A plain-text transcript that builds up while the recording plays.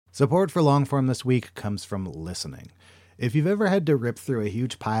Support for Longform this week comes from listening. If you've ever had to rip through a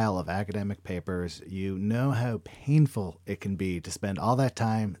huge pile of academic papers, you know how painful it can be to spend all that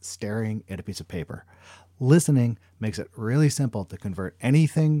time staring at a piece of paper. Listening makes it really simple to convert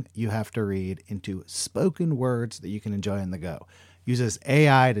anything you have to read into spoken words that you can enjoy on the go. Uses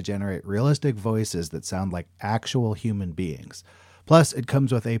AI to generate realistic voices that sound like actual human beings. Plus, it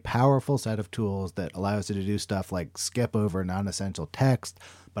comes with a powerful set of tools that allows you to do stuff like skip over non-essential text,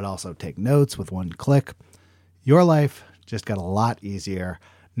 but also take notes with one click. Your life just got a lot easier.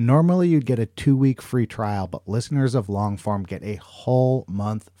 Normally, you'd get a 2-week free trial, but listeners of Longform get a whole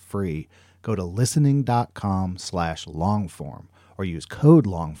month free. Go to listening.com/longform or use code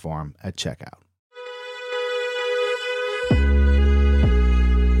longform at checkout.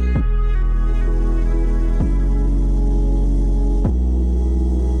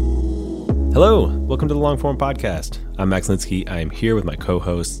 Hello, welcome to the Longform Podcast. I'm Max Linsky. I am here with my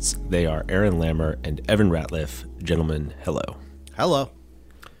co-hosts. They are Aaron Lammer and Evan Ratliff. Gentlemen, hello. Hello.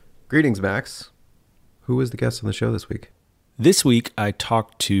 Greetings, Max. Who was the guest on the show this week? This week, I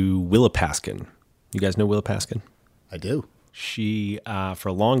talked to Willa Paskin. You guys know Willa Paskin? I do. She, for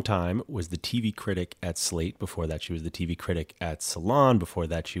a long time, was the TV critic at Slate. Before that, she was the TV critic at Salon. Before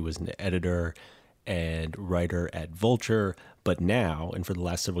that, she was an editor and writer at Vulture. But now, and for the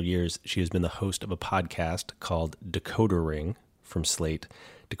last several years, she has been the host of a podcast called Decoder Ring from Slate.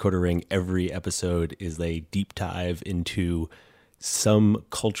 Decoder Ring, every episode is a deep dive into some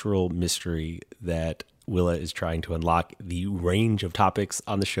cultural mystery that Willa is trying to unlock. The range of topics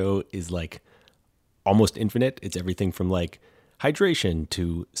on the show is like almost infinite. It's everything from like hydration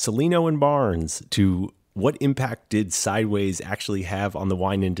to Cellino and Barnes to what impact did Sideways actually have on the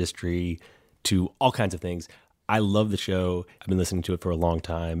wine industry to all kinds of things. I love the show. I've been listening to it for a long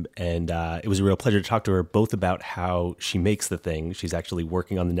time, and it was a real pleasure to talk to her both about how she makes the thing. She's actually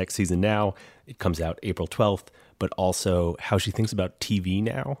working on the next season now. It comes out April 12th, but also how she thinks about TV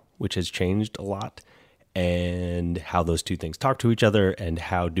now, which has changed a lot, and how those two things talk to each other, and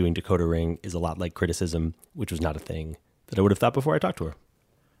how doing Decoder Ring is a lot like criticism, which was not a thing that I would have thought before I talked to her.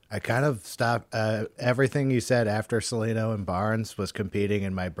 I kind of stopped. Everything you said after Cellino and Barnes was competing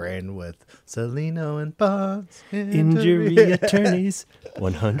in my brain with Cellino and Barnes. Injury attorneys,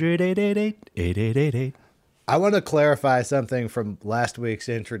 100-888-8888. I want to clarify something from last week's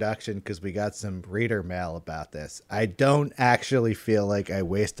introduction because we got some reader mail about this. I don't actually feel like I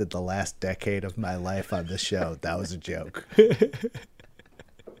wasted the last decade of my life on this show. That was a joke.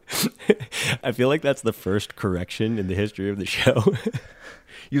 I feel like that's the first correction in the history of the show.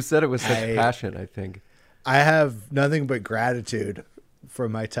 You said it with such passion, I think. I have nothing but gratitude for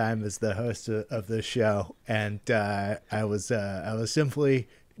my time as the host of this show. And I was simply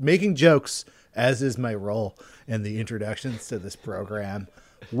making jokes, as is my role in the introductions to this program,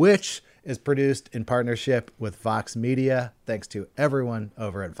 which is produced in partnership with Vox Media. Thanks to everyone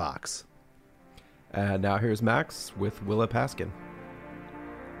over at Vox. And now here's Max with Willa Paskin.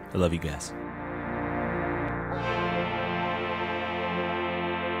 I love you guys.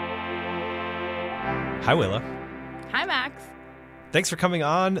 Hi, Willa. Hi, Max. Thanks for coming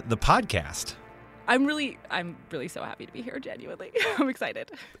on the podcast. I'm really so happy to be here, genuinely. I'm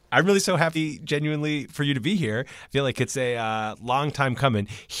excited. I'm really so happy, genuinely, for you to be here. I feel like it's a long time coming.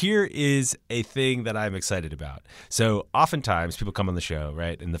 Here is a thing that I'm excited about. So oftentimes people come on the show,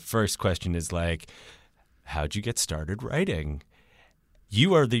 right? And the first question is like, how'd you get started writing?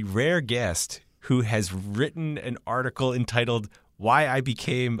 You are the rare guest who has written an article entitled Why I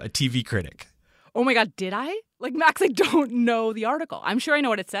Became a TV Critic. Oh my God, did I? Like, Max, I don't know the article. I'm sure I know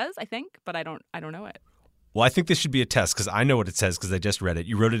what it says, I think, but I don't know it. Well, I think this should be a test because I know what it says because I just read it.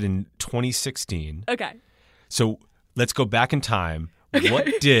 You wrote it in 2016. Okay. So let's go back in time. Okay. What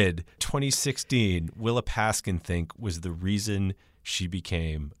did 2016 Willa Paskin think was the reason she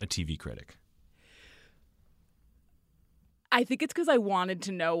became a TV critic? I think it's because I wanted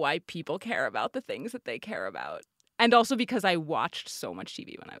to know why people care about the things that they care about. And also because I watched so much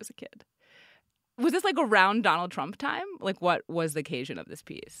TV when I was a kid. Was this like around Donald Trump time? Like, what was the occasion of this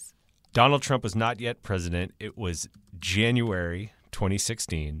piece? Donald Trump was not yet president. It was January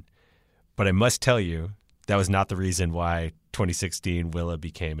 2016. But I must tell you, that was not the reason why 2016 Willa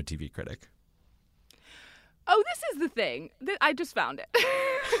became a TV critic. Oh, this is the thing. I just found it.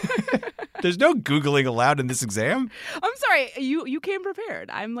 There's no Googling allowed in this exam. I'm sorry. You came prepared.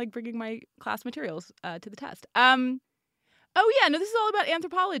 I'm like bringing my class materials to the test. Oh, yeah. No, this is all about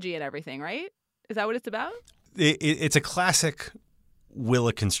anthropology and everything, right? Is that what it's about? It's a classic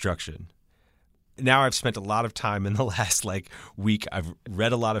Willa construction. now I've spent a lot of time in the last week. I've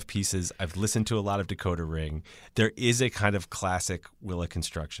read a lot of pieces. I've listened to a lot of Decoder Ring. There is a kind of classic Willa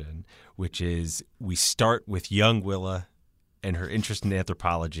construction, which is we start with young Willa and her interest in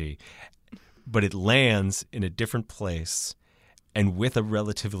anthropology, but it lands in a different place and with a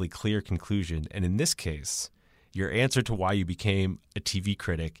relatively clear conclusion. And in this case, your answer to why you became a TV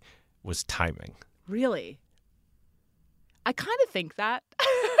critic was timing. Really? I kind of think that.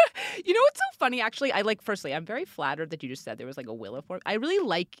 You know what's so funny, actually? Firstly, I'm very flattered that you just said there was a Willa fork. I really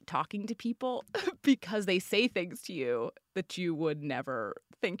like talking to people because they say things to you that you would never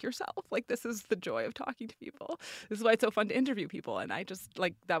think yourself. This is the joy of talking to people. This is why it's so fun to interview people. And I just,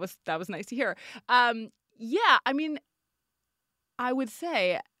 that was nice to hear. Yeah, I mean, I would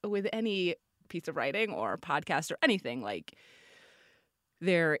say with any piece of writing or podcast or anything,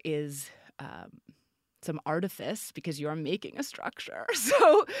 there is some artifice because you're making a structure.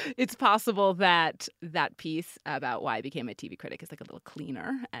 So it's possible that that piece about why I became a TV critic is a little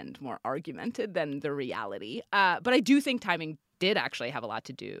cleaner and more argumented than the reality. But I do think timing did actually have a lot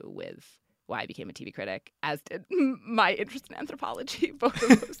to do with why I became a TV critic, as did my interest in anthropology. Both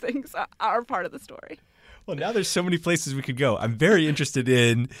of those things are part of the story. Well, now there's so many places we could go. I'm very interested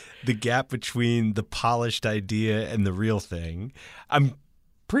in the gap between the polished idea and the real thing. I'm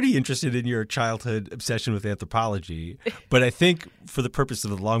pretty interested in your childhood obsession with anthropology, but I think for the purpose of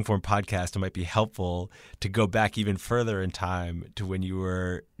the long-form podcast, it might be helpful to go back even further in time to when you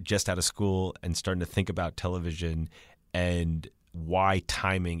were just out of school and starting to think about television and why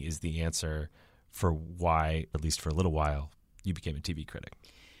timing is the answer for why, at least for a little while, you became a TV critic.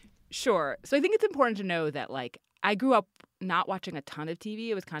 Sure. So I think it's important to know that, I grew up not watching a ton of TV.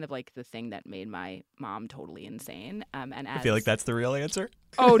 It was kind of the thing that made my mom totally insane. And I feel like that's the real answer.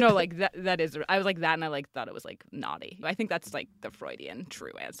 Oh no, that is. I was that, and I thought it was naughty. I think that's the Freudian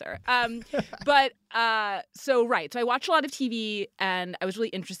true answer. But so right. So I watched a lot of TV, and I was really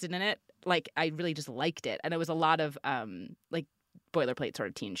interested in it. I really just liked it, and it was a lot of boilerplate sort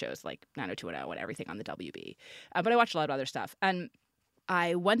of teen shows like 90210 and everything on the WB. But I watched a lot of other stuff, and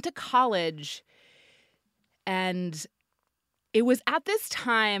I went to college. And it was at this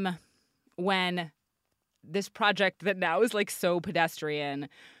time when this project that now is so pedestrian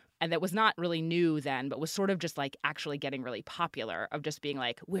and that was not really new then, but was sort of just actually getting really popular, of just being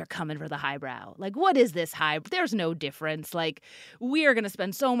we're coming for the highbrow. What is this there's no difference. We are going to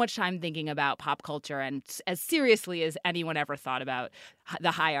spend so much time thinking about pop culture and as seriously as anyone ever thought about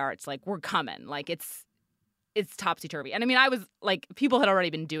the high arts, we're coming. It's topsy-turvy. And I mean, I was people had already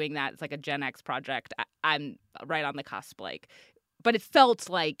been doing that. It's a Gen X project. I'm right on the cusp, but it felt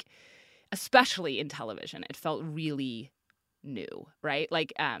especially in television, it felt really new, right?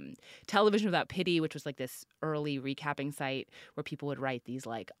 Television Without Pity, which was this early recapping site where people would write these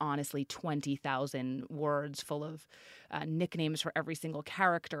honestly 20,000 words full of nicknames for every single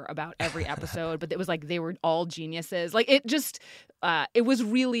character about every episode. But it was they were all geniuses. It just, it was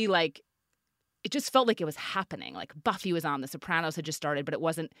really it just felt it was happening. Buffy was on, The Sopranos had just started, but it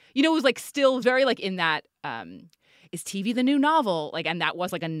wasn't, it was still very in that, is TV the new novel? And that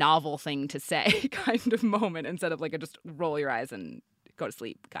was a novel thing to say kind of moment instead of a just roll your eyes and go to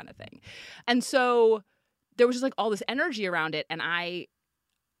sleep kind of thing. And so there was just all this energy around it. And I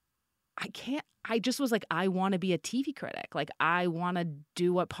just was I want to be a TV critic. I want to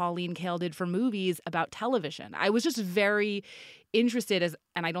do what Pauline Kael did for movies about television. I was just very interested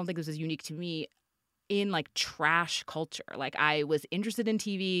and I don't think this is unique to me, in trash culture. I was interested in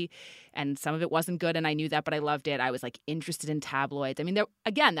TV and some of it wasn't good and I knew that, but I loved it. I was interested in tabloids. I mean, there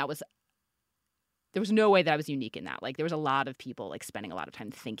was no way that I was unique in that. There was a lot of people spending a lot of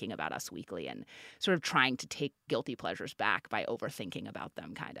time thinking about Us Weekly and sort of trying to take guilty pleasures back by overthinking about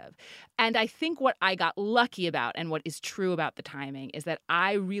them, kind of. And I think what I got lucky about and what is true about the timing is that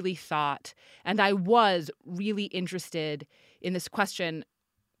I really thought, and I was really interested in this question,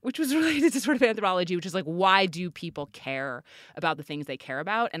 which was related to sort of anthropology, which is why do people care about the things they care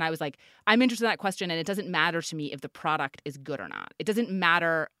about? And I was I'm interested in that question, and it doesn't matter to me if the product is good or not. It doesn't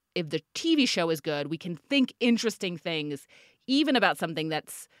matter if the TV show is good. We can think interesting things even about something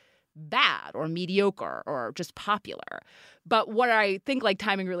that's bad or mediocre or just popular. But what I think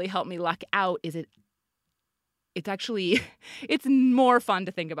timing really helped me luck out is it's actually, it's more fun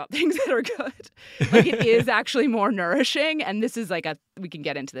to think about things that are good. It is actually more nourishing. And this is we can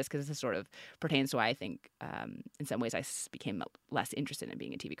get into this because this sort of pertains to why I think in some ways I became less interested in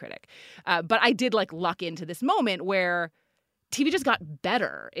being a TV critic. But I did luck into this moment where TV just got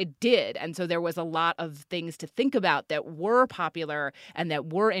better. It did. And so there was a lot of things to think about that were popular and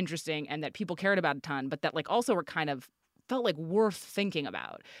that were interesting and that people cared about a ton, but that also were kind of felt like worth thinking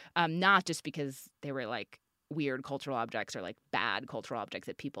about, not just because they were like weird cultural objects or like bad cultural objects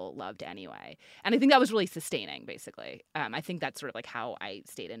that people loved anyway. And I think that was really sustaining, basically. I think that's sort of like how I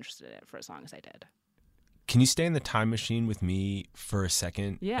stayed interested in it for as long as I did. Can you stay in the time machine with me for a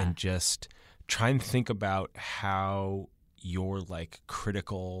second? Yeah. And just try and think about how your like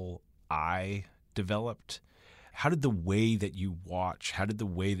critical eye developed? How did the way that you watch, how did the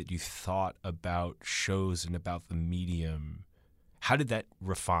way that you thought about shows and about the medium, how did that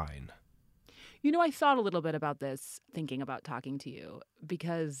refine? You know, I thought a little bit about this thinking about talking to you,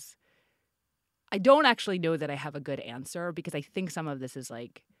 because I don't actually know that I have a good answer, because I think some of this is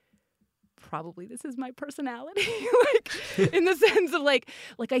like, probably this is my personality, like in the sense of like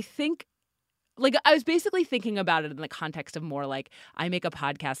I think, like I was basically thinking about it in the context of more like I make a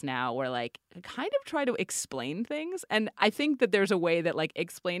podcast now where like I kind of try to explain things. And I think that there's a way that like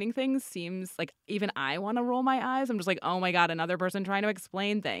explaining things seems like even I want to roll my eyes. I'm just like, oh my God, another person trying to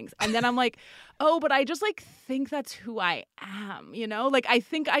explain things. And then I'm like, oh, but I just like think that's who I am, you know? Like I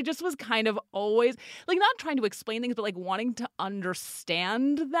think I just was kind of always like not trying to explain things, but like wanting to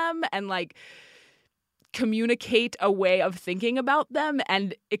understand them and like communicate a way of thinking about them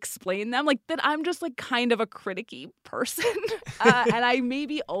and explain them, like that I'm just like kind of a criticky person. And I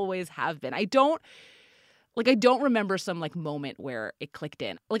maybe always have been. I don't remember some like moment where it clicked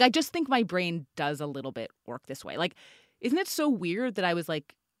in. Like I just think my brain does a little bit work this way. Like, isn't it so weird that I was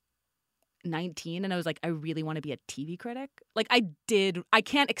like 19 and I was like, I really want to be a TV critic? Like I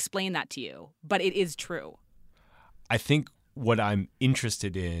can't explain that to you, but it is true. I think what I'm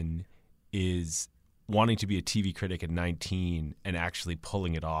interested in is wanting to be a TV critic at 19 and actually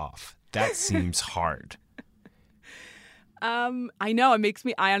pulling it off. That seems hard. I know, it makes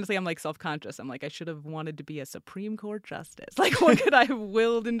me, I'm like self-conscious. I'm like, I should have wanted to be a Supreme Court justice. Like, what could I have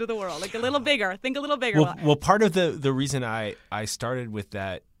willed into the world? Like a little bigger, think a little bigger. Well, part of the reason I started with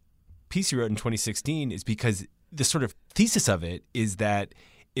that piece you wrote in 2016 is because the sort of thesis of it is that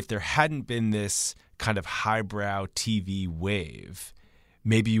if there hadn't been this kind of highbrow TV wave,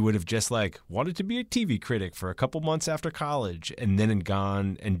 maybe you would have just like wanted to be a TV critic for a couple months after college and then had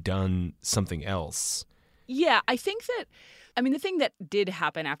gone and done something else. Yeah, I think that, I mean, the thing that did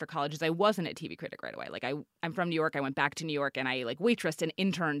happen after college is I wasn't a TV critic right away. Like I'm from New York. I went back to New York and I like waitressed and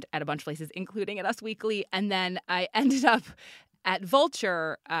interned at a bunch of places, including at Us Weekly. And then I ended up at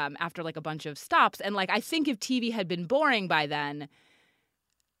Vulture after like a bunch of stops. And like, I think if TV had been boring by then,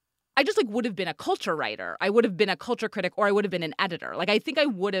 I just like would have been a culture writer. I would have been a culture critic, or I would have been an editor. Like I think I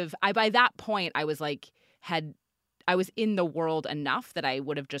would have. By that point, I was like I was in the world enough that I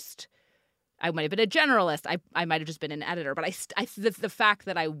would have just. I might have been a generalist. I might have just been an editor. But the fact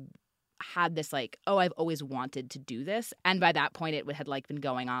that I had this like, oh, I've always wanted to do this, and by that point, it had like been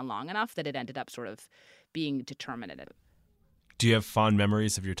going on long enough that it ended up sort of being determinative. Do you have fond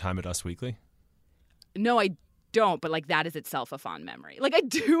memories of your time at Us Weekly? No, I don't, but like that is itself a fond memory. Like I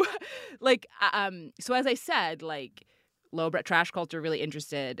do, like so as I said, like lowbrow trash culture really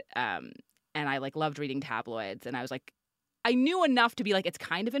interested, and I like loved reading tabloids, and I was like, I knew enough to be like, it's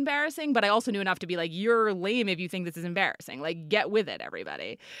kind of embarrassing, but I also knew enough to be like, you're lame if you think this is embarrassing. Like, get with it,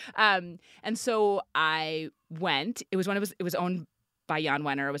 everybody. And so I went. It was when it was owned by Jan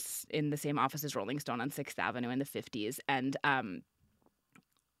Wenner. It was in the same office as Rolling Stone on 6th Avenue in the 50s, and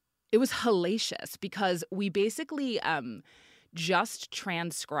it was hellacious because we basically just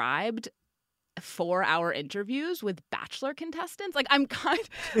transcribed 4-hour interviews with Bachelor contestants. Like I'm kind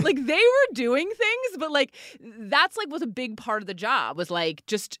like they were doing things, but like that's like was a big part of the job was like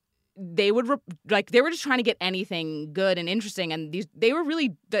just they would they were just trying to get anything good and interesting, and they were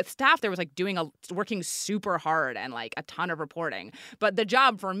really the staff there was like working super hard and like a ton of reporting. But the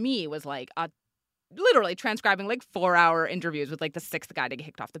job for me was like literally transcribing like 4-hour interviews with like the 6th guy to get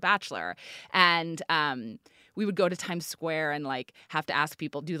kicked off The Bachelor. And we would go to Times Square and like have to ask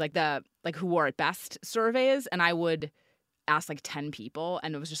people, do like the like who wore it best surveys. And I would ask like 10 people,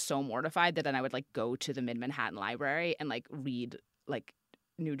 and it was just so mortified that then I would like go to the Mid-Manhattan Library and like read like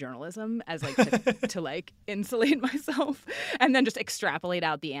new journalism as like to like insulate myself and then just extrapolate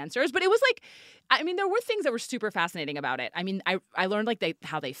out the answers. But it was like, I mean, there were things that were super fascinating about it. I mean, I learned like they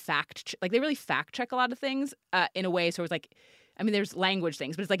really fact check a lot of things in a way. So it was like, I mean, there's language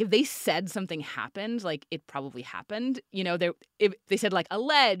things, but it's like if they said something happened, like it probably happened. You know, if they said like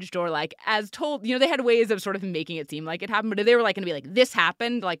alleged or like as told, you know, they had ways of sort of making it seem like it happened. But if they were like going to be like this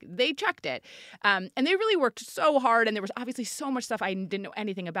happened, like they checked it, and they really worked so hard. And there was obviously so much stuff I didn't know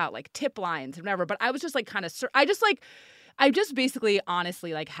anything about, like tip lines and whatever. But I was just like kind of I just basically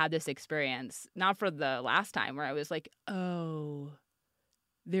honestly like had this experience, not for the last time, where I was like, oh,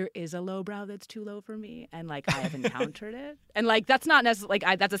 there is a lowbrow that's too low for me, and like I have encountered it, and like that's not necessarily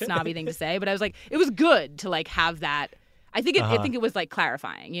like that's a snobby thing to say, but I was like, it was good to like have that. I think it was like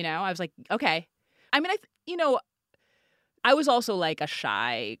clarifying, you know. I was like, okay. I mean, I was also like a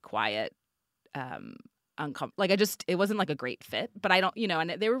shy, quiet, uncomfortable. Like it wasn't like a great fit. But I don't,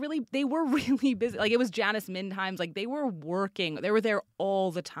 and they were really busy. Like it was Janice Min times. Like they were working. They were there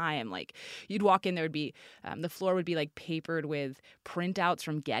all the time. Like you'd walk in, there would be the floor would be like papered with printouts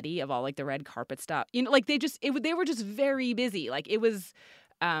from Getty of all like the red carpet stuff. Like they were just very busy. Like it was,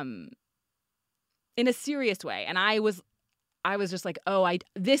 in a serious way. And I was just like,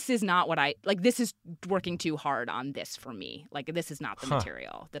 this is not what this is working too hard on this for me. Like, this is not the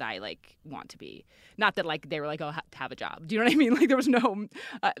material that I, like, want to be. Not that, like, they were like, have a job. Do you know what I mean? Like, there was no,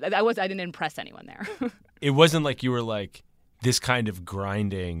 I didn't impress anyone there. It wasn't like you were like, this kind of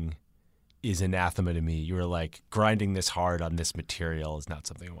grinding is anathema to me. You were like, grinding this hard on this material is not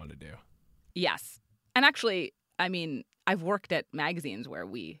something I want to do. Yes. And actually, I mean, I've worked at magazines where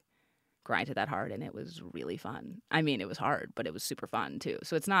we grinded that hard, and it was really fun. I mean, it was hard, but it was super fun too.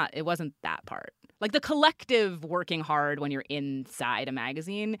 So it wasn't that part. Like the collective working hard when you're inside a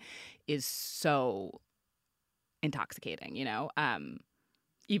magazine is so intoxicating,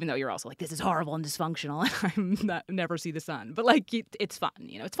 even though you're also like, this is horrible and dysfunctional and I'm never see the sun. But like, it's fun,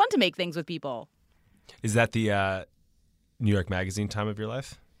 it's fun to make things with people. Is that the New York Magazine time of your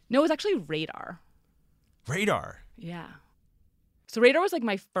life? No, it was actually Radar. Radar? Yeah. So Radar was like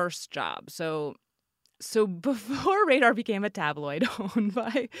my first job. So before Radar became a tabloid owned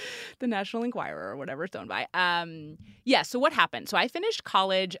by the National Enquirer or whatever it's owned by. So what happened? So I finished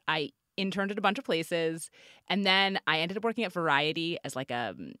college. I interned at a bunch of places. And then I ended up working at Variety as like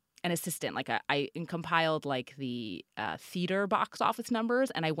an assistant. Like I compiled like the theater box office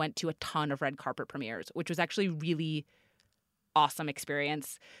numbers. And I went to a ton of red carpet premieres, which was actually really awesome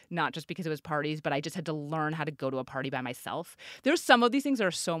experience, not just because it was parties, but I just had to learn how to go to a party by myself. There's some of these things that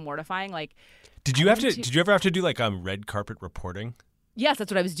are so mortifying. Like, did you ever have to do like red carpet reporting? Yes,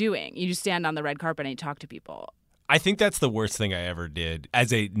 that's what I was doing. You just stand on the red carpet and you talk to people. I think that's the worst thing I ever did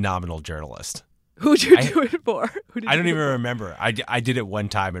as a nominal journalist. Who'd you do it for? I don't even remember. I did it one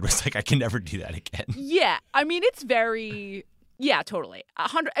time and was like, I can never do that again. Yeah, I mean, it's very, yeah, totally.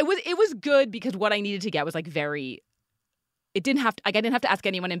 100. It was good because what I needed to get was like very. I didn't have to ask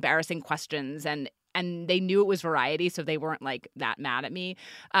anyone embarrassing questions, and they knew it was Variety, so they weren't like that mad at me.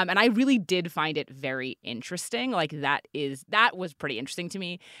 And I really did find it very interesting. Like that was pretty interesting to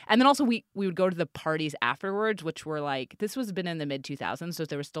me. And then also we would go to the parties afterwards, which were like, this was been in the mid 2000s, so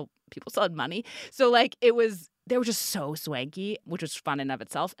there were still people still had money. So like they were just so swanky, which was fun in and of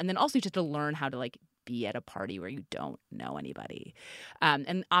itself. And then also just to learn how to like be at a party where you don't know anybody.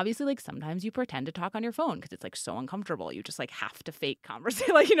 And obviously, like, sometimes you pretend to talk on your phone because it's, like, so uncomfortable. You just, like, have to fake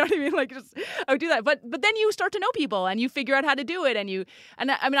conversation. Like, you know what I mean? Like, I would do that. But then you start to know people and you figure out how to do it. And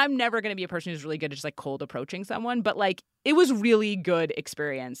I mean, I'm never going to be a person who's really good at just, like, cold approaching someone. But, like, it was really good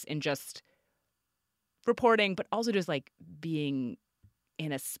experience in just reporting, but also just, like, being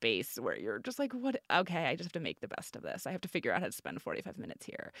in a space where you're just like, what? Okay, I just have to make the best of this. I have to figure out how to spend 45 minutes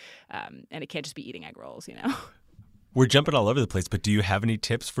here. And it can't just be eating egg rolls, We're jumping all over the place, but do you have any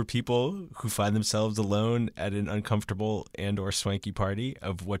tips for people who find themselves alone at an uncomfortable and or swanky party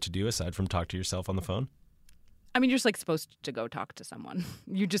of what to do aside from talk to yourself on the phone? I mean, you're just, like, supposed to go talk to someone.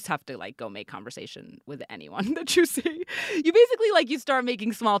 You just have to, like, go make conversation with anyone that you see. You basically, like, you start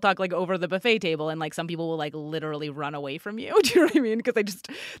making small talk, like, over the buffet table, and, like, some people will, like, literally run away from you. Do you know what I mean? Because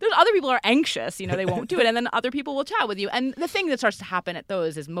there's other people are anxious, they won't do it, and then other people will chat with you. And the thing that starts to happen at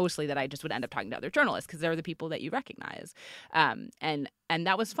those is mostly that I just would end up talking to other journalists because they're the people that you recognize. And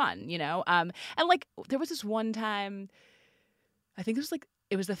that was fun, And, like, there was this one time, I think it was, like,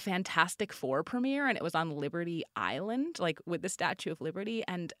 it was the Fantastic Four premiere, and it was on Liberty Island, like with the Statue of Liberty.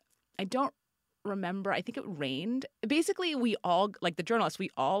 And I don't remember. I think it rained. Basically, we all, like the journalists, we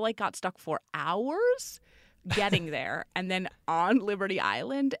all like got stuck for hours getting there and then on Liberty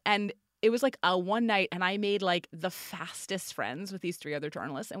Island. And it was like a one night, and I made like the fastest friends with these three other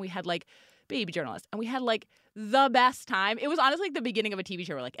journalists. And we had like baby journalists, and we had like the best time. It was honestly like the beginning of a TV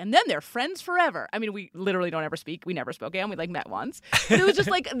show. We're like, and then they're friends forever. I mean, we literally don't ever speak. We never spoke again. We like met once. But it was just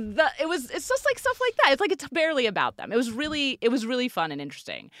like it's just like stuff like that. It's like it's barely about them. It was really fun and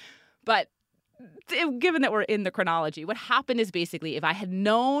interesting. But given that we're in the chronology, what happened is basically if I had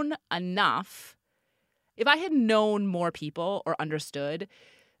known more people or understood,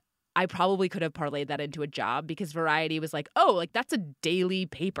 I probably could have parlayed that into a job because Variety was like, oh, like that's a daily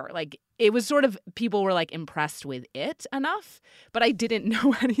paper. Like it was sort of people were like impressed with it enough, but I didn't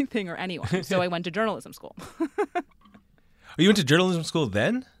know anything or anyone. So I went to journalism school. You went to journalism school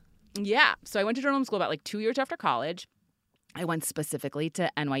then? Yeah. So I went to journalism school about like 2 years after college. I went specifically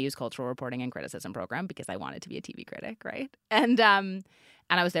to NYU's Cultural Reporting and Criticism program because I wanted to be a TV critic, right? And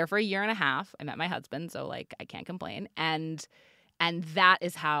I was there for a year and a half. I met my husband, so like I can't complain. And that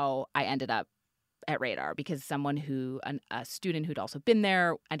is how I ended up at Radar, because a student who'd also been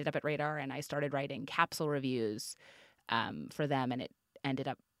there ended up at Radar, and I started writing capsule reviews for them, and it ended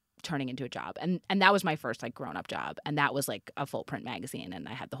up turning into a job. And that was my first like grown-up job, and that was like a full print magazine, and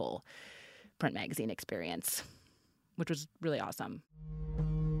I had the whole print magazine experience, which was really awesome.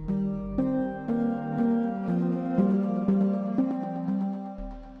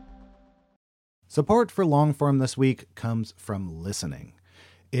 Support for Longform this week comes from listening.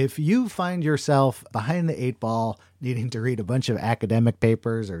 If you find yourself behind the 8 ball, needing to read a bunch of academic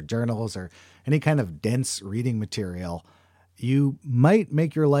papers or journals or any kind of dense reading material, you might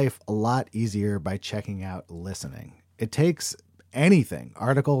make your life a lot easier by checking out listening. It takes anything,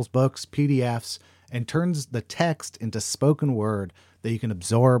 articles, books, PDFs, and turns the text into spoken word that you can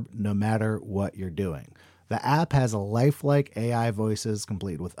absorb no matter what you're doing. The app has lifelike AI voices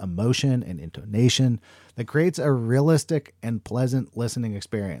complete with emotion and intonation that creates a realistic and pleasant listening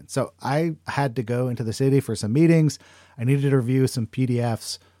experience. So I had to go into the city for some meetings. I needed to review some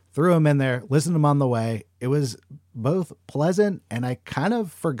PDFs, threw them in there, listened to them on the way. It was both pleasant, and I kind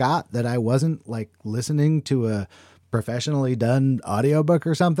of forgot that I wasn't like listening to a professionally done audiobook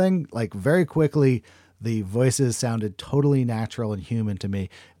or something. Like very quickly, the voices sounded totally natural and human to me.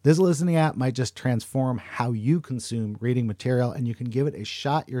 This listening app might just transform how you consume reading material, and you can give it a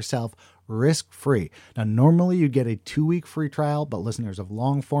shot yourself risk-free. Now, normally you'd get a 2-week free trial, but listeners of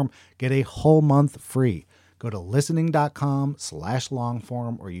Longform get a whole month free. Go to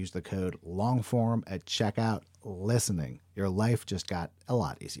listening.com/longform or use the code longform at checkout. Listening. Your life just got a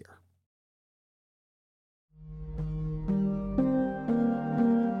lot easier.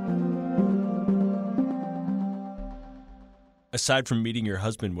 Aside from meeting your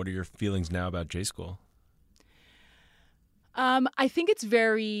husband, what are your feelings now about J School? I think it's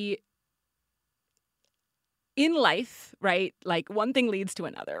very in life, right? Like one thing leads to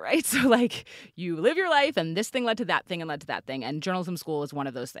another, right? So like you live your life and this thing led to that thing and led to that thing. And journalism school is one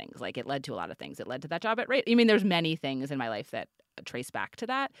of those things. Like it led to a lot of things. It led to that job at Radar. I mean, there's many things in my life that trace back to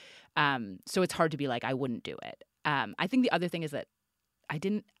that. So it's hard to be like, I wouldn't do it. I think the other thing is that I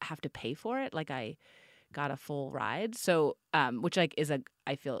didn't have to pay for it. Like I got a full ride. So, which like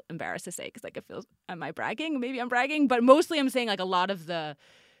I feel embarrassed to say, because like it feels, am I bragging? Maybe I'm bragging, but mostly I'm saying like a lot of the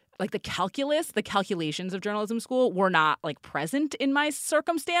calculations of journalism school were not like present in my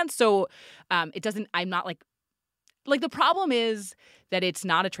circumstance. So, I'm not like the problem is that it's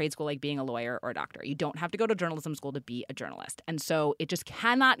not a trade school like being a lawyer or a doctor. You don't have to go to journalism school to be a journalist. And so it just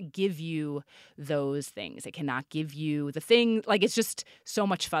cannot give you those things. It cannot give you the thing. Like it's just so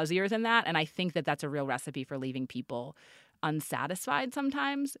much fuzzier than that. And I think that that's a real recipe for leaving people unsatisfied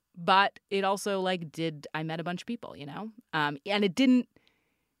sometimes. But it also I met a bunch of people, you know? And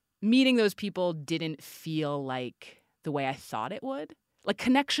meeting those people didn't feel like the way I thought it would. Like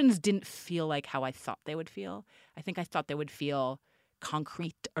connections didn't feel like how I thought they would feel. I think I thought they would feel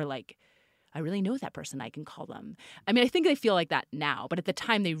concrete or like, I really know that person, I can call them. I mean, I think they feel like that now, but at the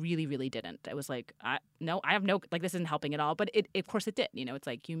time they really, really didn't. I was like, I have no, like this isn't helping at all. But of course it did. You know, it's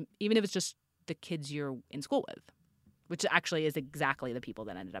like even if it's just the kids you're in school with, which actually is exactly the people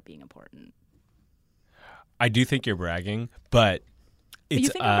that ended up being important. I do think you're bragging, but it's... You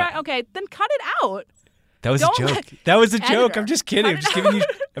think I'm bragging? Okay, then cut it out. That was a joke. That was a joke. I'm just kidding. I'm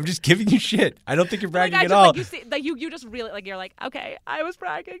just giving you shit. I don't think you're bragging at all. Like you just really like you're like, okay, I was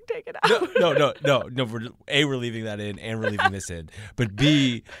bragging. Take it out. No. We're leaving that in, and we're leaving this in. But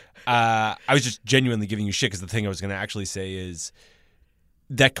B, I was just genuinely giving you shit because the thing I was going to actually say is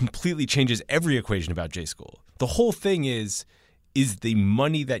that completely changes every equation about J School. The whole thing is the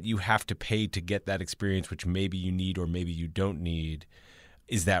money that you have to pay to get that experience, which maybe you need or maybe you don't need,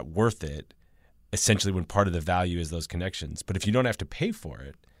 is that worth it? Essentially, when part of the value is those connections. But if you don't have to pay for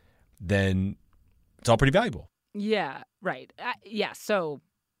it, then it's all pretty valuable. Yeah, right. Yeah, so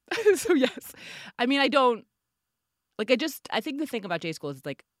yes. I mean, I don't, like, I think the thing about J School is,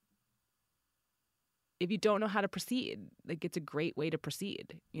 like, if you don't know how to proceed, like, it's a great way to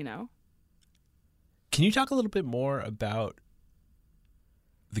proceed, you know? Can you talk a little bit more about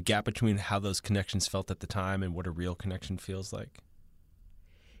the gap between how those connections felt at the time and what a real connection feels like?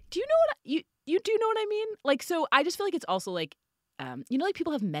 Do you know what you do know what I mean? Like, so I just feel like it's also like, you know, like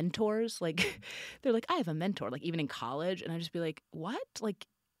people have mentors. Like, they're like, I have a mentor. Like, even in college, and I just be like, what? Like,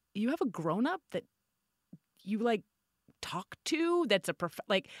 you have a grown up that you like talk to that's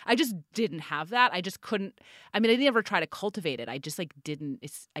like I just didn't have that. I just couldn't. I mean, I didn't ever try to cultivate it. I just like didn't.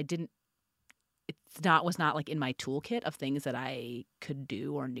 Was not like in my toolkit of things that I could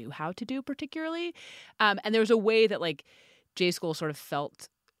do or knew how to do particularly. And there was a way that like J School sort of felt,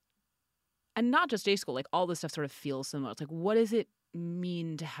 and not just J School, like all this stuff sort of feels similar. It's like, what does it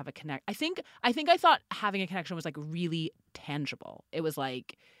mean to have a connect? I think I thought having a connection was like really tangible. It was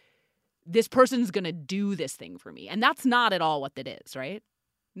like, this person's going to do this thing for me. And that's not at all what that is, right?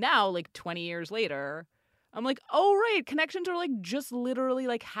 Now, like 20 years later, I'm like, oh, right, connections are like just literally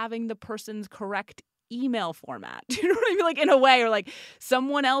like having the person's correct email format. Do you know what I mean? Like in a way, or like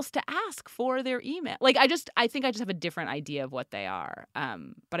someone else to ask for their email. Like I think I just have a different idea of what they are.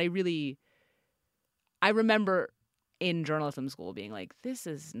 But I remember in journalism school being like, this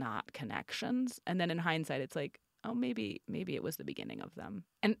is not connections. And then in hindsight, it's like, oh, maybe it was the beginning of them.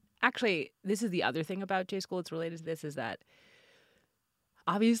 And actually, this is the other thing about J School that's related to this, is that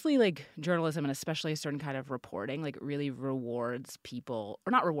obviously, like, journalism, and especially a certain kind of reporting, like, really rewards people,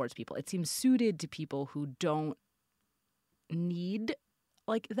 or not rewards people, it seems suited to people who don't need,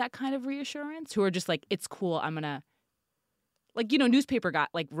 like, that kind of reassurance, who are just like, it's cool, I'm gonna, like, you know, newspaper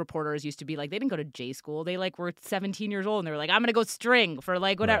reporters used to be like, they didn't go to J School. They like were 17 years old and they were like, I'm going to go string for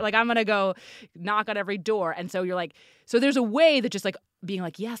like whatever. Right. Like, I'm going to go knock on every door. And so you're like, so there's a way that just like being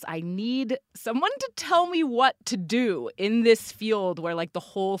like, yes, I need someone to tell me what to do in this field where like the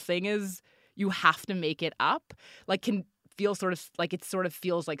whole thing is you have to make it up, like can feel sort of like it sort of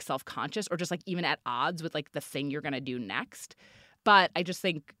feels like self-conscious or just like even at odds with like the thing you're going to do next. But I just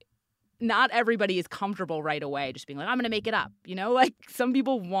think not everybody is comfortable right away just being like, I'm going to make it up, you know? Like some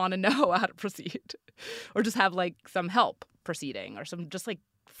people want to know how to proceed or just have like some help proceeding or some just like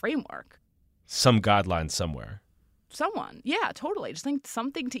framework. Some guideline somewhere. Someone. Yeah, totally. Just think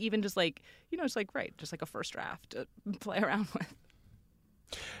something to even just like, you know, just like, right, just like a first draft to play around with.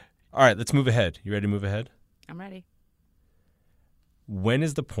 All right, let's move ahead. You ready to move ahead? I'm ready. When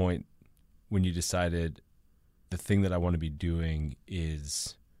is the point when you decided the thing that I want to be doing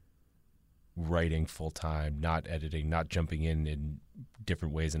is writing full time, not editing, not jumping in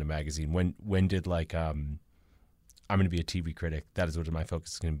different ways in a magazine? When did like I'm going to be a TV critic, that is what my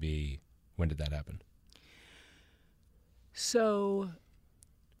focus is going to be? When did that happen? So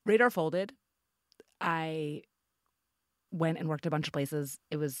Radar folded. I went and worked a bunch of places.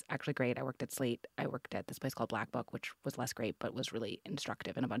 It was actually great. I worked at Slate. I worked at this place called Black Book, which was less great, but was really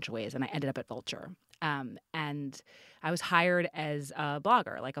instructive in a bunch of ways. And I ended up at Vulture. And I was hired as a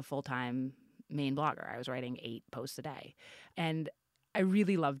blogger, like a full-time main blogger. I was writing 8 posts a day. And I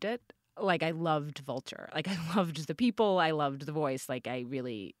really loved it. Like, I loved Vulture. Like, I loved the people. I loved the voice. Like,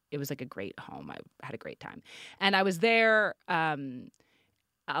 it was like a great home. I had a great time. And I was there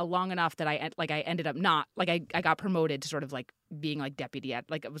long enough that I ended up not, like, I got promoted to sort of like being like deputy at,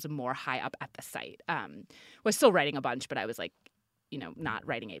 like, it was more high up at the site. Was still writing a bunch, but I was like, you know, not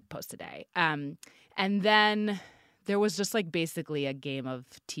writing 8 posts a day. And then there was just like basically a game of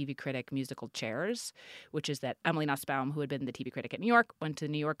TV critic musical chairs, which is that Emily Nussbaum, who had been the TV critic at New York, went to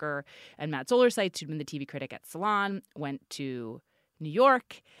The New Yorker, and Matt Zoller-Seitz, who'd been the TV critic at Salon, went to New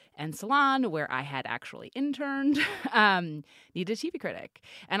York, and Salon, where I had actually interned, needed a TV critic.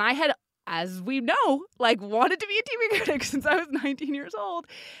 And I had, as we know, like wanted to be a TV critic since I was 19 years old.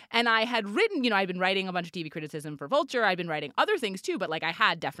 And I had written, you know, I'd been writing a bunch of TV criticism for Vulture. I'd been writing other things too, but like I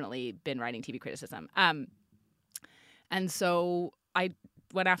had definitely been writing TV criticism. And so I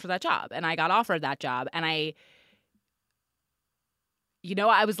went after that job and I got offered that job. And I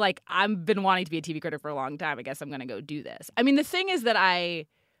was like, I've been wanting to be a TV critic for a long time. I guess I'm going to go do this. I mean, the thing is that I've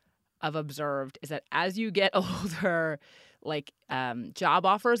observed is that as you get older, like job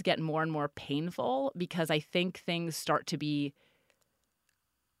offers get more and more painful because I think things start to be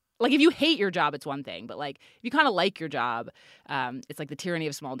like, if you hate your job, it's one thing. But like, if you kind of like your job, it's like the tyranny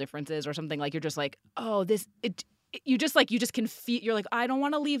of small differences or something. Like, you're just like, oh, you just can feel, you're like, I don't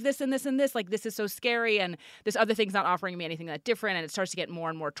want to leave this and this and this. Like, this is so scary. And this other thing's not offering me anything that different. And it starts to get more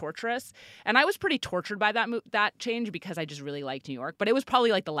and more torturous. And I was pretty tortured by that change because I just really liked New York. But it was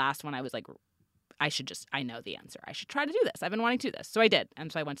probably like the last one I was like, I know the answer. I should try to do this. I've been wanting to do this. So I did. And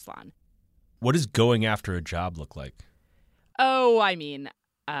so I went to Salon. What does going after a job look like? Oh, I mean,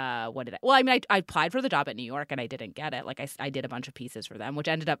 what did I? Well, I mean, I applied for the job at New York and I didn't get it. Like, I did a bunch of pieces for them, which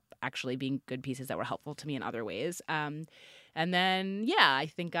ended up actually being good pieces that were helpful to me in other ways. And then, yeah, I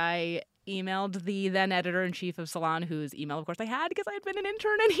think I emailed the then editor-in-chief of Salon, whose email, of course, I had because I had been an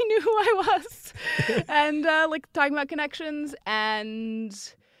intern and he knew who I was. And, like, talking about connections. And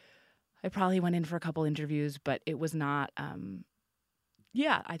I probably went in for a couple interviews, but it was not,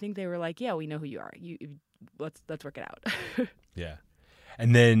 I think they were like, yeah, we know who you are. let's work it out. Yeah.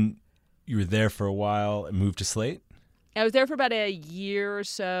 And then you were there for a while and moved to Slate? I was there for about a year or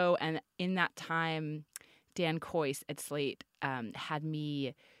so, and in that time, Dan Coyce at Slate had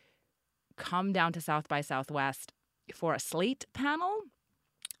me come down to South by Southwest for a Slate panel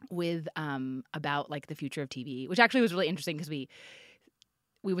with about like the future of TV, which actually was really interesting because we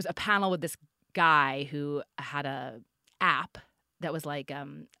was a panel with this guy who had a app that was like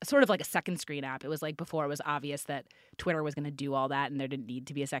sort of like a second screen app. It was like before it was obvious that Twitter was going to do all that and there didn't need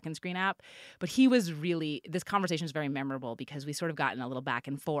to be a second screen app. But he was really, this conversation is very memorable because we sort of got in a little back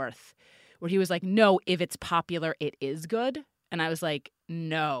and forth where he was like, no, if it's popular, it is good. And I was like,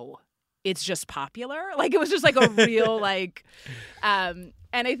 no, it's just popular. Like it was just like a real like, and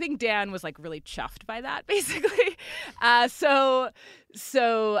I think Dan was like really chuffed by that basically.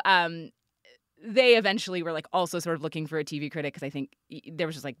 They eventually were like also sort of looking for a TV critic because I think there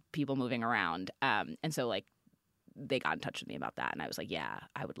was just like people moving around. And so like they got in touch with me about that. And I was like, yeah,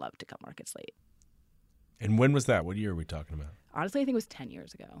 I would love to come work at Slate. And when was that? What year are we talking about? Honestly, I think it was 10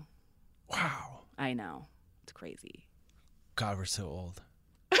 years ago. Wow. I know. It's crazy. God, we're so old.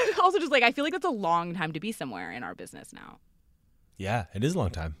 Also just like I feel like that's a long time to be somewhere in our business now. Yeah, it is a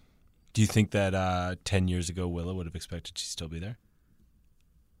long time. Do you think that 10 years ago Willa would have expected she'd still be there?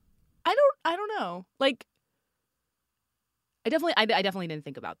 I don't know. Like, I definitely didn't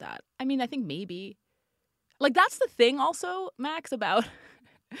think about that. I mean, I think maybe. Like, that's the thing also, Max, about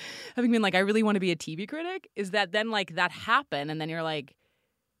having been like, I really want to be a TV critic, is that then, like, that happened, and then you're like,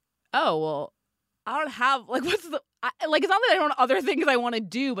 oh, well, I don't have, like, it's not that I don't have other things I want to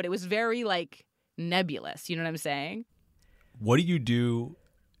do, but it was very, like, nebulous. You know what I'm saying? What do you do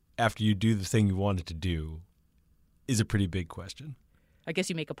after you do the thing you wanted to do is a pretty big question. I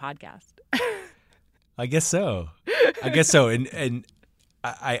guess you make a podcast. I guess so. And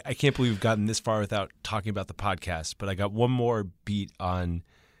I can't believe we've gotten this far without talking about the podcast, but I got one more beat on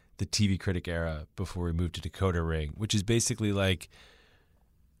the TV critic era before we moved to Decoder Ring, which is basically like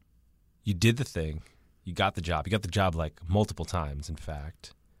you did the thing, you got the job. You got the job like multiple times, in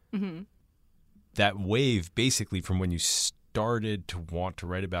fact. Mm-hmm. That wave basically from when you started to want to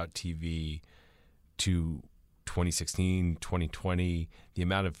write about TV to 2016, 2020, the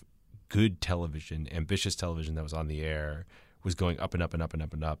amount of good television, ambitious television that was on the air was going up and up and up and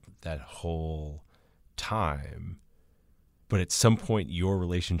up and up that whole time. But at some point, your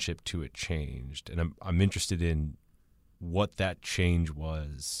relationship to it changed. And I'm interested in what that change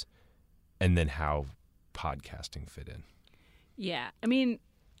was and then how podcasting fit in. Yeah. I mean,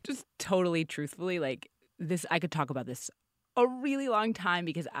 just totally truthfully, like this, I could talk about this a really long time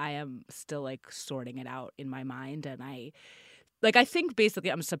because I am still like sorting it out in my mind. And I think basically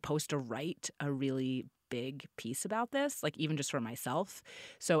I'm supposed to write a really big piece about this, like even just for myself.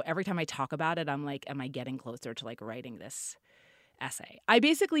 So every time I talk about it, I'm like, am I getting closer to like writing this essay? I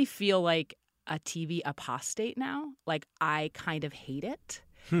basically feel like a TV apostate now. Like I kind of hate it.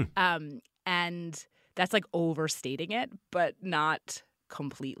 And that's like overstating it, but not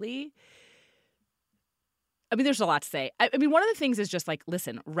completely. I mean, there's a lot to say. I mean, one of the things is just like,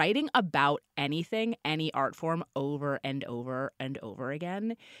 listen, writing about anything, any art form over and over and over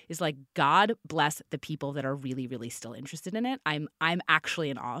again is like, God bless the people that are really, really still interested in it. I'm actually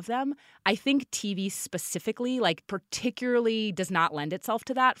in awe of them. I think TV specifically, like particularly does not lend itself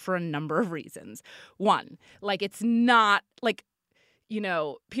to that for a number of reasons. One, like it's not like, you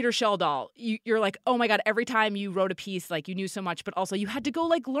know, Peter Schjeldahl, you're like, oh my God, every time you wrote a piece, like you knew so much, but also you had to go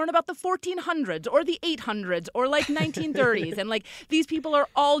like learn about the 1400s or the 800s or like 1930s. And like these people are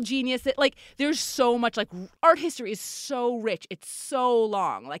all genius. Like there's so much, like art history is so rich. It's so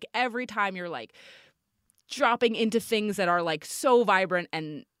long. Like every time you're like dropping into things that are like so vibrant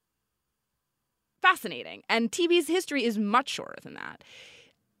and fascinating. And TV's history is much shorter than that.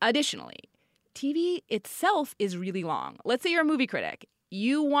 Additionally, TV itself is really long. Let's say you're a movie critic.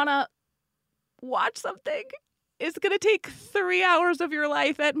 You want to watch something. It's going to take 3 hours of your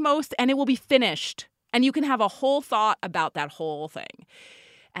life at most, and it will be finished. And you can have a whole thought about that whole thing.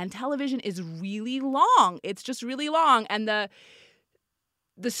 And television is really long. It's just really long. And the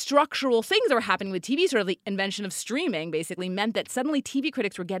structural things that were happening with TV, sort of the invention of streaming, basically meant that suddenly TV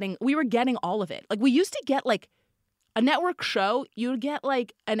critics were getting all of it. Like we used to get like a network show, you'd get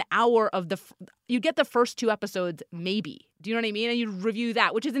like an hour of you'd get the first 2 episodes maybe. Do you know what I mean? And you'd review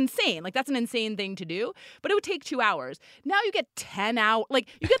that, which is insane. Like that's an insane thing to do, but it would take 2 hours. Now you get 10 hours, like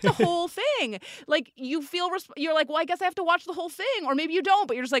you get the whole thing. Like you feel, you're like, well, I guess I have to watch the whole thing, or maybe you don't,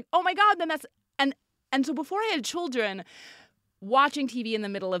 but you're just like, oh my God, then that's, and so before I had children, watching TV in the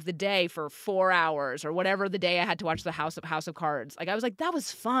middle of the day for 4 hours or whatever the day I had to watch the House of Cards, like I was like, that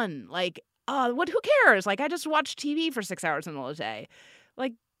was fun. Like who cares? Like, I just watch TV for 6 hours in the middle of the day.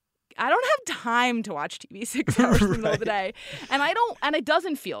 Like, I don't have time to watch TV 6 hours in the middle of the day. And it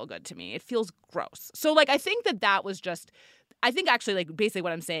doesn't feel good to me. It feels gross. So, like, I think that was just, I think actually, like, basically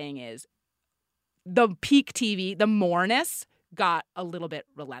what I'm saying is the peak TV, the moreness got a little bit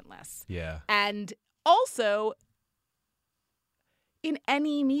relentless. Yeah. And also, in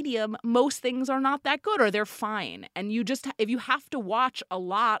any medium, most things are not that good or they're fine. And if you have to watch a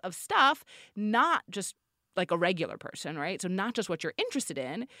lot of stuff, not just like a regular person, right? So not just what you're interested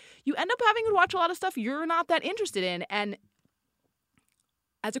in, you end up having to watch a lot of stuff you're not that interested in. And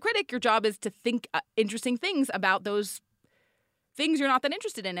as a critic, your job is to think interesting things about those things you're not that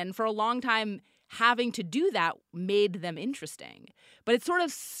interested in. And for a long time, having to do that made them interesting. But it sort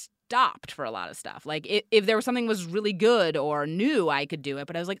of stopped for a lot of stuff. Like if there was something was really good or new, I could do it.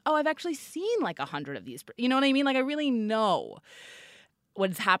 But I was like, oh, I've actually seen like 100 of these. You know what I mean? Like, I really know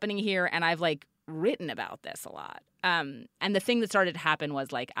what's happening here. And I've like written about this a lot. And the thing that started to happen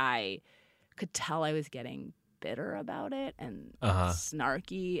was like I could tell I was getting bitter about it and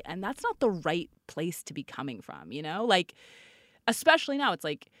snarky. And that's not the right place to be coming from, you know? Like, especially now, it's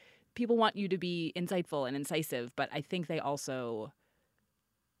like people want you to be insightful and incisive, but I think they also,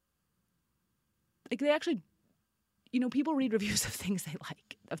 like, they actually, you know, people read reviews of things they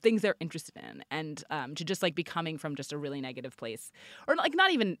like, of things they're interested in, and to just like be coming from just a really negative place, or like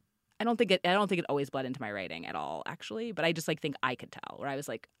not even. I don't think it always bled into my writing at all, actually. But I just like think I could tell, where I was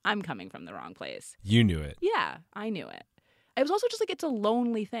like, I'm coming from the wrong place. You knew it. Yeah, I knew it. It was also just like, it's a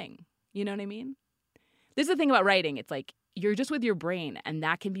lonely thing. You know what I mean? This is the thing about writing. It's like you're just with your brain, and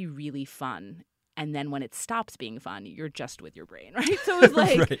that can be really fun. And then when it stops being fun, you're just with your brain, right? So it was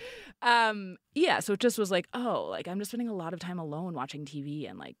like, right. Yeah. So it just was like, oh, like I'm just spending a lot of time alone watching TV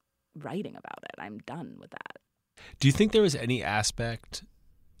and like writing about it. I'm done with that. Do you think there was any aspect,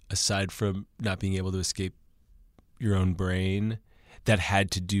 aside from not being able to escape your own brain, that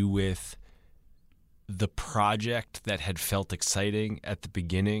had to do with the project that had felt exciting at the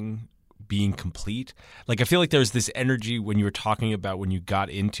beginning being complete? Like, I feel like there was this energy when you were talking about when you got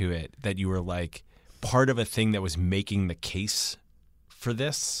into it that you were like part of a thing that was making the case for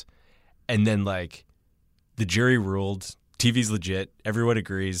this. And then like the jury ruled, TV's legit, everyone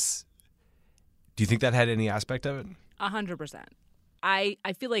agrees. Do you think that had any aspect of it? 100%. I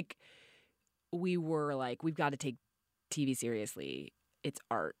feel like we were like, we've got to take TV seriously. It's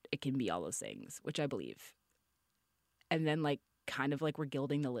art. It can be all those things, which I believe. And then like kind of like we're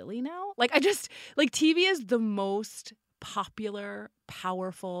gilding the lily now. Like I just like TV is the most popular,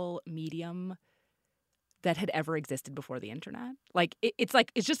 powerful medium that had ever existed before the internet. Like it's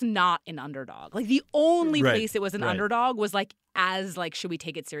just not an underdog. Like the only place it was an underdog was like as like, should we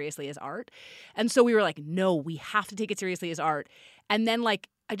take it seriously as art? And so we were like, no, we have to take it seriously as art. And then like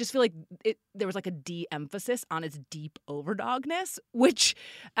I just feel like there was like a de-emphasis on its deep overdogness, which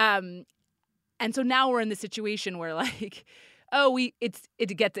and so now we're in the situation where like, oh,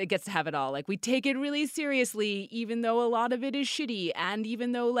 it gets to have it all. Like we take it really seriously, even though a lot of it is shitty, and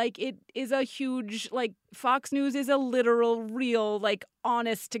even though like it is a huge like Fox News is a literal, real, like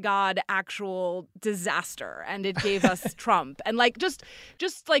honest to God, actual disaster, and it gave us Trump, and like just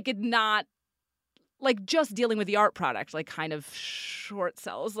like it not like just dealing with the art product like kind of short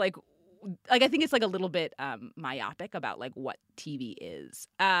sells like I think it's like a little bit myopic about like what TV is,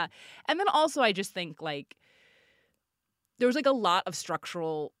 and then also I just think like. There was like a lot of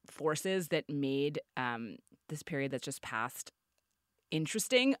structural forces that made this period that's just passed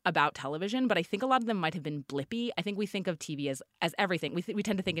interesting about television, but I think a lot of them might have been blippy. I think we think of TV as everything. We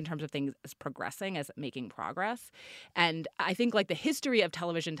tend to think in terms of things as progressing, as making progress. And I think like the history of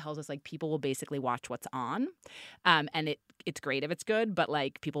television tells us like people will basically watch what's on, and it's great if it's good, but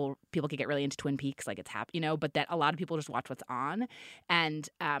like people can get really into Twin Peaks, like it's happy, you know, but that a lot of people just watch what's on. And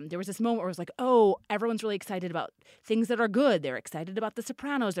there was this moment where it was like, oh, everyone's really excited about things that are good. They're excited about The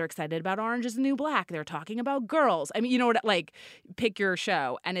Sopranos. They're excited about Orange is the New Black. They're talking about girls. I mean, you know what, like pick your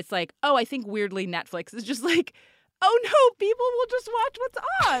show. And it's like, oh, I think weirdly Netflix is just like, oh no, people will just watch what's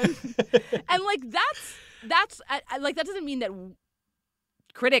on. And like that's like that doesn't mean that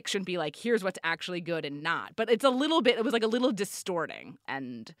critics shouldn't be like, here's what's actually good and not. But it was like a little distorting.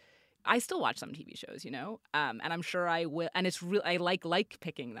 And I still watch some TV shows, you know, and I'm sure I will. And it's real. I like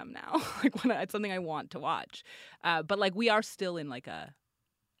picking them now. Like when it's something I want to watch. But like we are still in like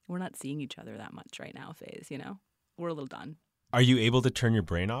we're not seeing each other that much right now phase, you know, we're a little done. Are you able to turn your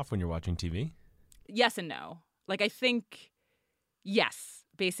brain off when you're watching TV? Yes and no. Like I think yes,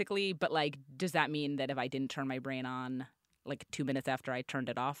 basically. But like, does that mean that if I didn't turn my brain on, like 2 minutes after I turned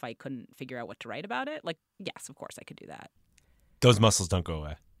it off, I couldn't figure out what to write about it? Like, yes, of course I could do that. Those muscles don't go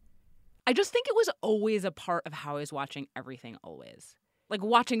away. I just think it was always a part of how I was watching everything always. Like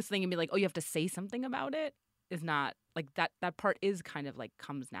watching something and be like, oh, you have to say something about it is not like that part is kind of like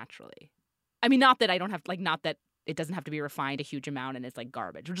comes naturally. I mean, not that I don't have like, not that it doesn't have to be refined a huge amount and it's like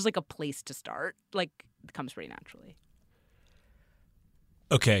garbage, which is like a place to start. Like it comes pretty naturally.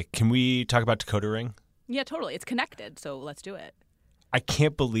 Okay, can we talk about Decoder Ring? Yeah, totally. It's connected, so let's do it. I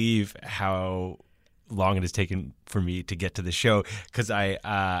can't believe how long it has taken for me to get to the show because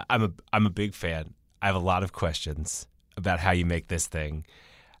I'm a big fan. I have a lot of questions about how you make this thing.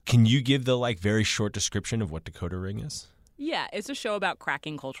 Can you give the like very short description of what Decoder Ring is? Yeah, it's a show about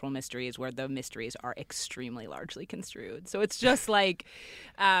cracking cultural mysteries where the mysteries are extremely largely construed. So it's just like,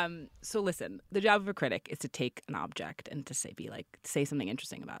 so listen, the job of a critic is to take an object and to say something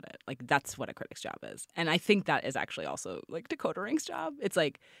interesting about it. Like that's what a critic's job is. And I think that is actually also like Decoder Ring's job. It's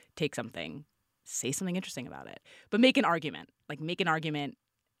like take something, say something interesting about it, but make an argument. Like make an argument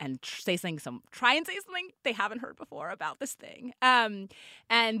and try and say something they haven't heard before about this thing.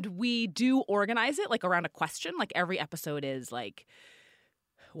 And we do organize it like around a question. Like every episode is like,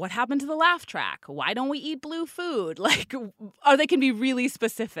 what happened to the laugh track? Why don't we eat blue food? Like, or they can be really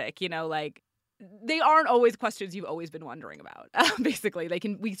specific, you know, like they aren't always questions you've always been wondering about. Basically,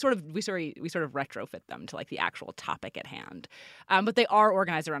 we sort of retrofit them to like the actual topic at hand. But they are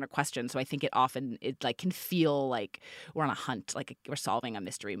organized around a question, so I think it like can feel like we're on a hunt, like we're solving a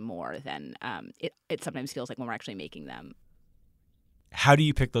mystery more than it sometimes feels like when we're actually making them. How do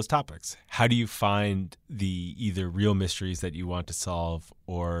you pick those topics? How do you find the either real mysteries that you want to solve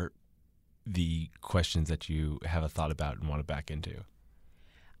or the questions that you have a thought about and want to back into?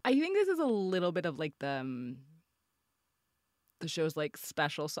 I think this is a little bit of like the show's like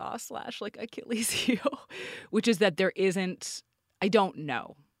special sauce / like Achilles heel, which is that there isn't, I don't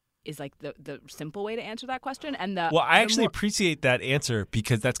know, is like the simple way to answer that question. And I actually appreciate that answer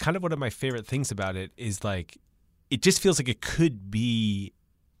because that's kind of one of my favorite things about it is like, it just feels like it could be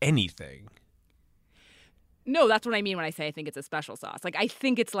anything. No, that's what I mean when I say I think it's a special sauce. Like I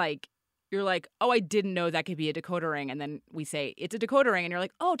think it's like, you're like, oh, I didn't know that could be a decoder ring. And then we say, it's a decoder ring. And you're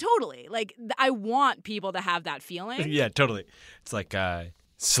like, oh, totally. Like, I want people to have that feeling. Yeah, totally. It's like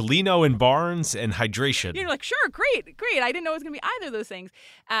Celino and Barnes and hydration. You're like, sure, great. I didn't know it was going to be either of those things.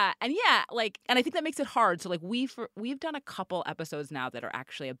 And yeah, like, and I think that makes it hard. So like we've done a couple episodes now that are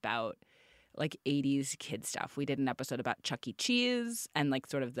actually about like 80s kid stuff. We did an episode about Chuck E. Cheese and like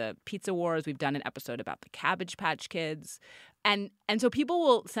sort of the pizza wars. We've done an episode about the Cabbage Patch Kids. And so people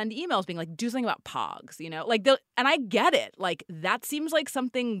will send emails being like, do something about Pogs, you know? Like, and I get it. Like, that seems like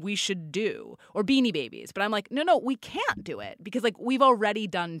something we should do. Or Beanie Babies. But I'm like, no, we can't do it. Because, like, we've already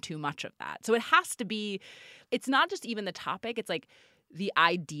done too much of that. So it has to be, it's not just even the topic. It's like the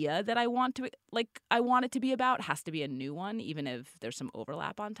idea that I want it to be about has to be a new one, even if there's some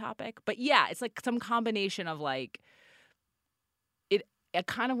overlap on topic. But yeah, it's like some combination of like, I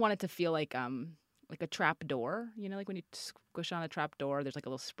kind of want it to feel like a trap door, you know, like when you squish on a trap door, there's like a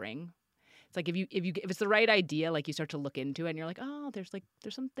little spring. It's like if it's the right idea, like you start to look into it and you're like, oh, there's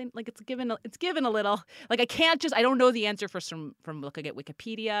something like it's given a little, like I don't know the answer from looking at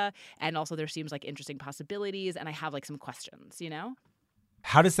Wikipedia. And also there seems like interesting possibilities. And I have like some questions, you know?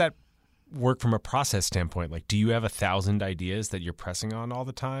 How does that work from a process standpoint? Like, do you have 1,000 ideas that you're pressing on all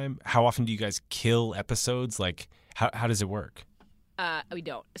the time? How often do you guys kill episodes? Like, how does it work? We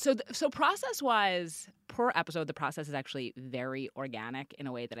don't. So process-wise, per episode, the process is actually very organic in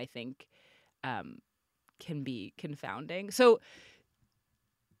a way that I think can be confounding. So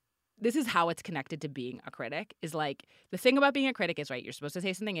this is how it's connected to being a critic, is like the thing about being a critic is, right, you're supposed to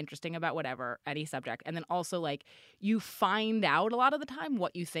say something interesting about whatever, any subject. And then also like you find out a lot of the time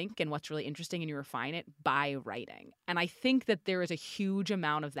what you think and what's really interesting and you refine it by writing. And I think that there is a huge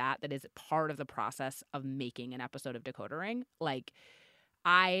amount of that is part of the process of making an episode of Decoder Ring. Like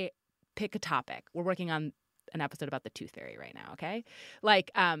I pick a topic. We're working on an episode about the tooth fairy right now, okay?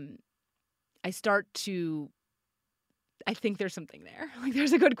 Like I start to I think there's something there. Like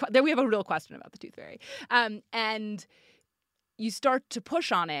there's there we have a real question about the tooth fairy. And you start to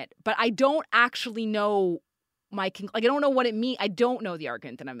push on it, but I don't actually know I don't know what it means. I don't know the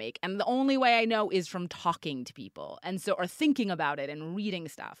argument that I make. And the only way I know is from talking to people or thinking about it and reading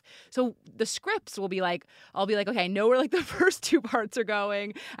stuff. So the scripts will be like, I'll be like, okay, I know where like the first two parts are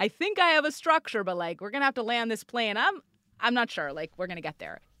going. I think I have a structure, but like, we're going to have to land this plane. I'm not sure. Like we're going to get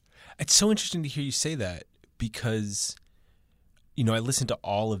there. It's so interesting to hear you say that because, you know, I listened to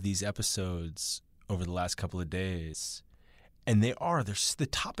all of these episodes over the last couple of days, and the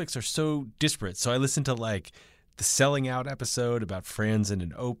topics are so disparate. So I listened to like the Selling Out episode about Franzen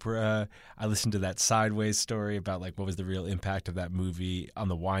and Oprah. I listened to that Sideways story about like what was the real impact of that movie on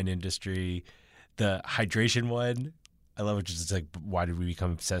the wine industry. The hydration one, I love it. Just like, why did we become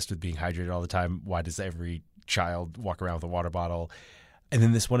obsessed with being hydrated all the time? Why does every child walk around with a water bottle? And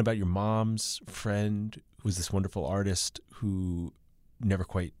then this one about your mom's friend, who was this wonderful artist who never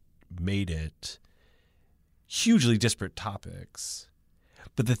quite made it. Hugely disparate topics.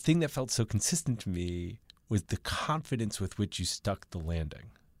 But the thing that felt so consistent to me was the confidence with which you stuck the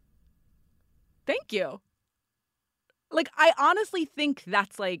landing. Thank you. Like, I honestly think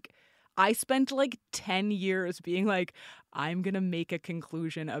that's like, I spent like 10 years being like, I'm going to make a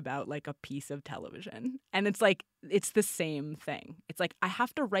conclusion about like a piece of television. And it's like, it's the same thing. It's like, I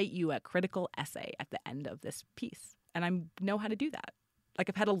have to write you a critical essay at the end of this piece. And I know how to do that. Like,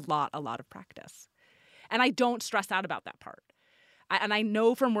 I've had a lot of practice. And I don't stress out about that part. And I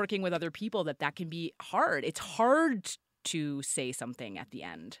know from working with other people that can be hard. It's hard to say something at the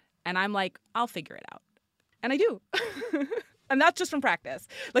end. And I'm like, I'll figure it out. And I do. And that's just from practice.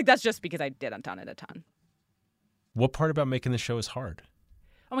 Like, that's just because I did a ton. What part about making the show is hard?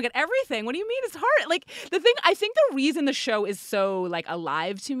 Oh my God, everything. What do you mean it's hard? Like, I think the reason the show is so like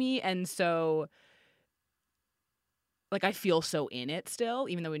alive to me and so like I feel so in it still,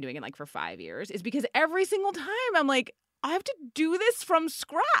 even though we've been doing it like for 5 years, is because every single time I'm like, I have to do this from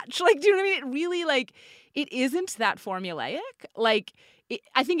scratch. Like, do you know what I mean? It really, like, it isn't that formulaic. Like,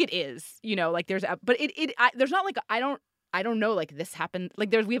 I think it is, you know, like there's not like, I don't know, like this happened.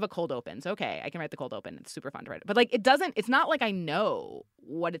 Like we have a cold open. So, okay, I can write the cold open. It's super fun to write it. But like, it's not like I know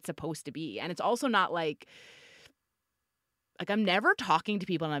what it's supposed to be. And it's also not like I'm never talking to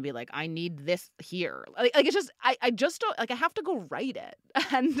people and I'd be like, I need this here. Like it's just, I just don't, like I have to go write it.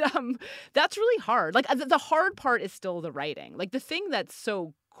 And that's really hard. Like the hard part is still the writing. Like the thing that's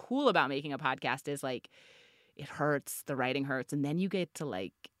so cool about making a podcast is like, it hurts, the writing hurts. And then you get to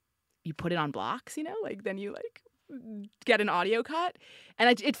like, you put it on blocks, you know, like then you like get an audio cut.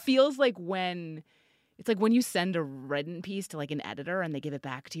 And it feels like it's like when you send a written piece to like an editor and they give it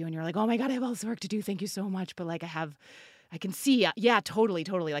back to you and you're like, oh my God, I have all this work to do. Thank you so much. But like I can see, yeah, totally.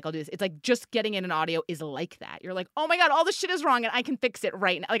 Like I'll do this. It's like just getting in an audio is like that. You're like, oh my God, all this shit is wrong and I can fix it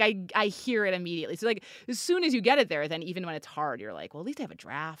right now. Like I hear it immediately. So like as soon as you get it there, then even when it's hard, you're like, well, at least I have a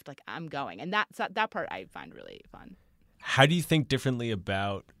draft. Like I'm going. And that part I find really fun. How do you think differently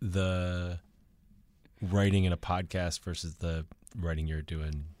about the writing in a podcast versus the writing you're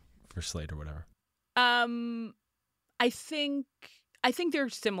doing for Slate or whatever? I think they're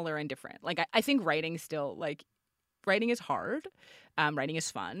similar and different. Like I think writing still like writing is hard. Writing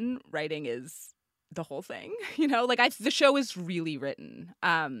is fun. Writing is the whole thing, you know, like the show is really written.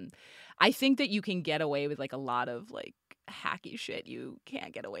 I think that you can get away with like a lot of like hacky shit you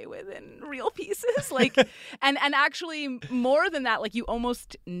can't get away with in real pieces. Like, and actually more than that, like you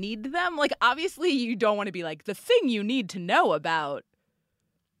almost need them. Like, obviously you don't want to be like the thing you need to know about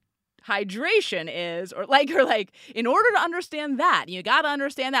hydration is, or like in order to understand that, you got to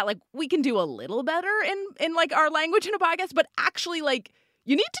understand that. Like we can do a little better in like our language in a podcast, but actually like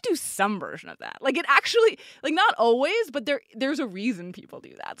you need to do some version of that. Like it actually, like not always, but there's a reason people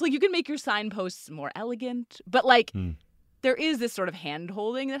do that. So like you can make your signposts more elegant, but like there is this sort of hand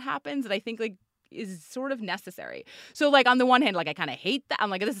holding that happens that I think like is sort of necessary. So like on the one hand, like I kind of hate that. I'm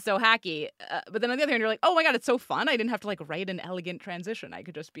like, this is so hacky. But then on the other hand, you're like, oh my God, it's so fun. I didn't have to like write an elegant transition. I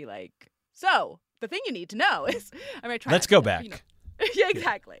could just be like, so the thing you need to know is, I mean, let's go back. You know. Yeah,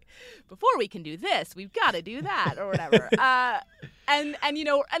 exactly. Before we can do this, we've got to do that or whatever. And you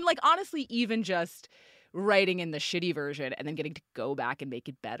know, and like honestly, even just writing in the shitty version and then getting to go back and make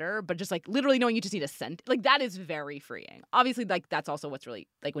it better, but just like literally knowing you just need a sentence, like that is very freeing. Obviously, like that's also what's really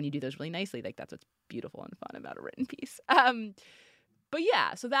like when you do those really nicely, like that's what's beautiful and fun about a written piece. But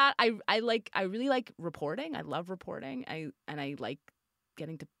yeah, so that I really like reporting. I love reporting. I like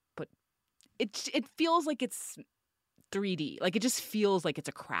getting to put it feels like it's 3D. Like it just feels like it's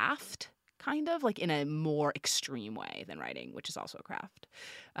a craft, kind of like in a more extreme way than writing, which is also a craft.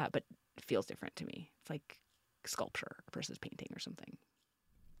 But it feels different to me. It's like sculpture versus painting or something.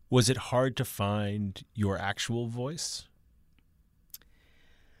 Was it hard to find your actual voice?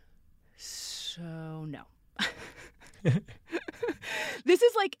 So no. This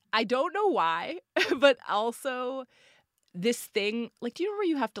is like, I don't know why, but also this thing, like, do you remember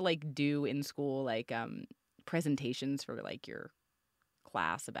you have to like do in school, like presentations for like your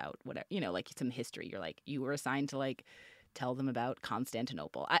class about whatever, you know, like some history. You're like, you were assigned to like tell them about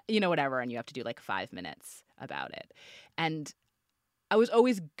Constantinople, you know, whatever. And you have to do like 5 minutes about it. And I was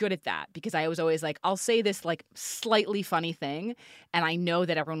always good at that because I was always like, I'll say this like slightly funny thing and I know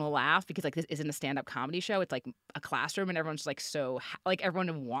that everyone will laugh because like this isn't a stand-up comedy show. It's like a classroom and everyone's like like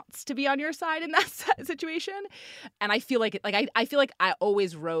everyone wants to be on your side in that situation. And I feel like I feel like I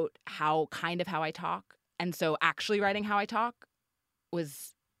always wrote how I talk. And so actually writing how I talk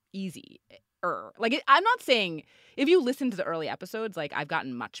was easy. Like I'm not saying if you listen to the early episodes, like I've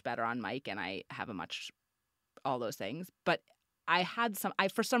gotten much better on mic and I have all those things, but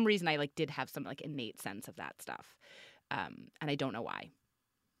for some reason I like did have some like innate sense of that stuff. And I don't know why.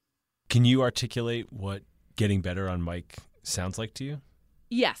 Can you articulate what getting better on mic sounds like to you?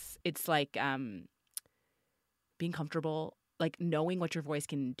 Yes. It's like being comfortable, like knowing what your voice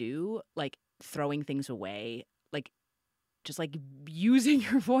can do, like throwing things away, like just like using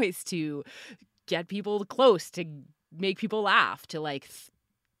your voice to get people close, to make people laugh, to like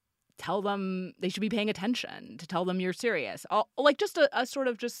tell them they should be paying attention, to tell them you're serious. Like just a sort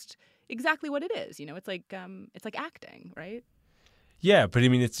of just exactly what it is. You know, it's like acting, right? Yeah, but I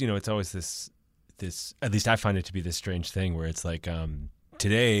mean, it's, you know, it's always this, at least I find it to be this strange thing where it's like,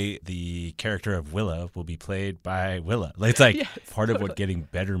 today the character of Willa will be played by Willa. Like, it's like yes, part totally. Of what getting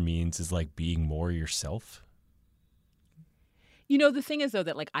better means is like being more yourself. You know, the thing is, though,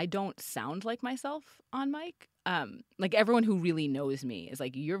 that, like, I don't sound like myself on mic. Like, everyone who really knows me is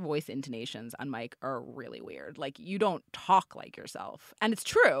like, your voice intonations on mic are really weird. Like, you don't talk like yourself. And it's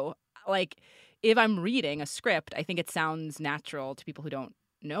true. Like, if I'm reading a script, I think it sounds natural to people who don't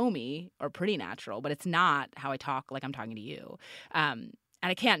know me, or pretty natural, but it's not how I talk like I'm talking to you. And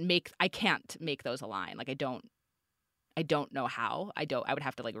I can't make those align. Like, I don't know how. I would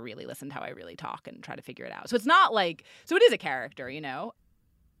have to like really listen to how I really talk and try to figure it out. So it's not like, so it is a character, you know?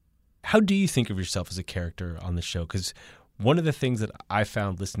 How do you think of yourself as a character on the show? Because one of the things that I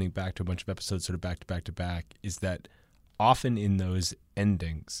found listening back to a bunch of episodes sort of back to back to back is that often in those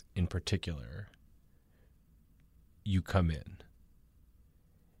endings in particular, you come in.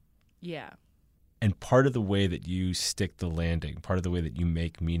 Yeah. And part of the way that you stick the landing, part of the way that you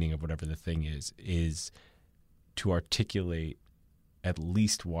make meaning of whatever the thing is to articulate at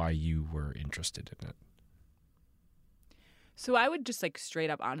least why you were interested in it. So I would just like straight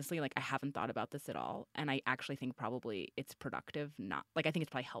up, honestly, like I haven't thought about this at all. And I actually think probably it's productive. Not like, I think it's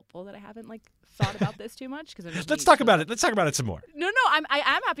probably helpful that I haven't like thought about this too much. Let's talk about it. Let's talk about it some more. No, I'm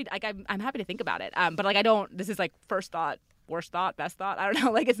happy. Like I'm happy to think about it. But like, this is like first thought, worst thought, best thought. I don't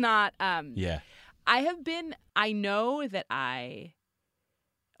know. Like it's not, yeah. I know that I,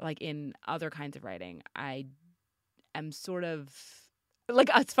 like in other kinds of writing, I am sort of like,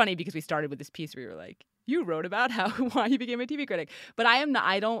 it's funny because we started with this piece where you were like, you wrote about why you became a TV critic, but I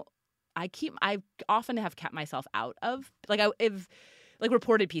often have kept myself out of like, if like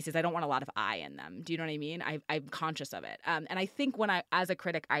reported pieces, I don't want a lot of I in them. Do you know what I mean? I'm conscious of it. And I think as a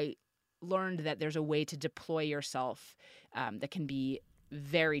critic, I learned that there's a way to deploy yourself that can be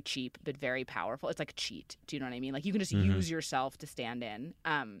very cheap but very powerful. It's like a cheat. Do you know what I mean? Like you can just use yourself to stand in.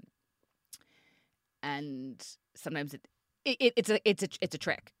 And sometimes it's a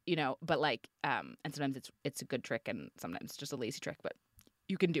trick, you know, but like and sometimes it's a good trick and sometimes just a lazy trick, but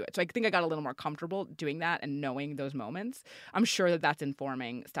you can do it. So I think I got a little more comfortable doing that and knowing those moments. I'm sure that that's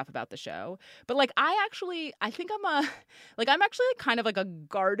informing stuff about the show. But like I think I'm actually kind of like a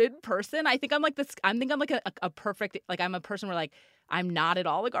guarded person. I think I'm like a perfect, like I'm a person where like I'm not at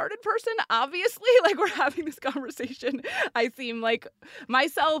all a guarded person, obviously. Like we're having this conversation. I seem like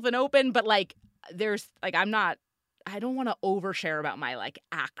myself and open, but like there's like I don't want to overshare about my like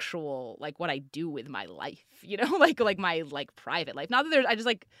actual like what I do with my life, you know, like my like private life. Not that there's, I just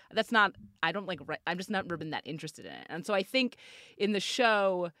like that's not. I don't like. I'm just never been that interested in it. And so I think in the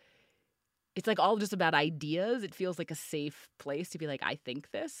show, it's like all just about ideas. It feels like a safe place to be like, I think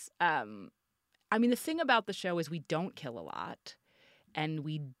this. I mean, the thing about the show is we don't kill a lot, and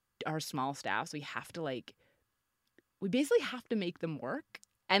we are small staff, so we basically have to make them work.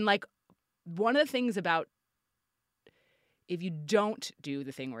 And like one of the things about if you don't do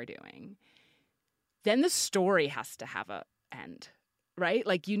the thing we're doing, then the story has to have a end, right?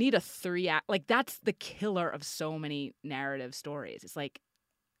 Like you need a 3-act, like that's the killer of so many narrative stories. It's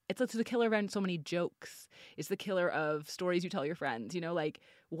the killer of so many jokes. It's the killer of stories you tell your friends, you know, like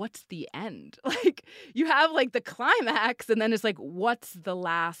what's the end? Like you have like the climax and then it's like, what's the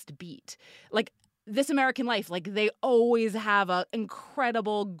last beat? Like This American Life, like they always have an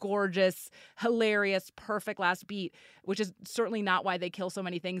incredible, gorgeous, hilarious, perfect last beat, which is certainly not why they kill so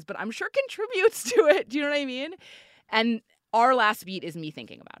many things, but I'm sure contributes to it. Do you know what I mean? And our last beat is me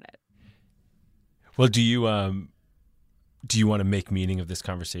thinking about it. Well, do you want to make meaning of this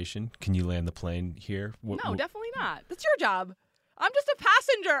conversation? Can you land the plane here? No, definitely not. That's your job. I'm just a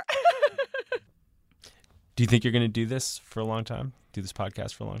passenger. Do you think you're going to do this for a long time? Do this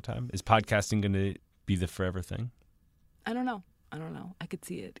podcast for a long time? Is podcasting going to be the forever thing? I don't know. I could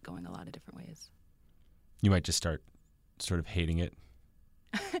see it going a lot of different ways. You might just start sort of hating it.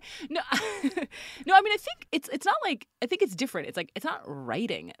 No, no. I mean, I think it's not like, I think it's different. It's like, it's not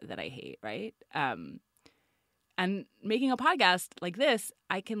writing that I hate, right? And making a podcast like this,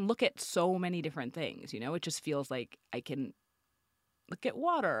 I can look at so many different things. It just feels like I can look at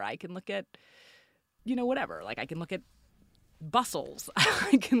water. I can look at, whatever. Like I can look at bustles.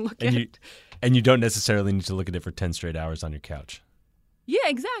 I can look at. And you don't necessarily need to look at it for 10 straight hours on your couch. Yeah,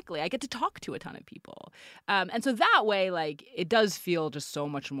 exactly. I get to talk to a ton of people. And so that way, like, it does feel just so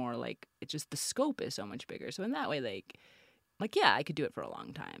much more like it's just the scope is so much bigger. So in that way, like, yeah, I could do it for a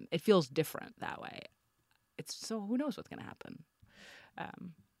long time. It feels different that way. So who knows what's going to happen?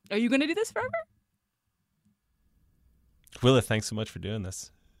 Are you going to do this forever? Willa, thanks so much for doing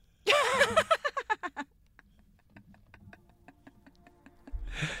this.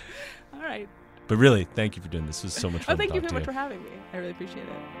 All right. But really, thank you for doing this. This was so much fun. Thank you very much for having me. I really appreciate it.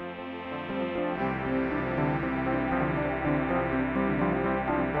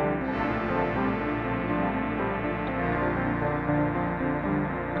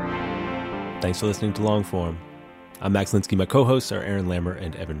 Thanks for listening to Longform. I'm Max Linsky. My co-hosts are Aaron Lammer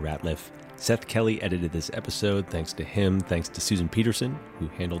and Evan Ratliff. Seth Kelly edited this episode. Thanks to him. Thanks to Susan Peterson, who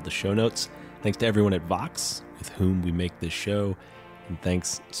handled the show notes. Thanks to everyone at Vox, with whom we make this show. And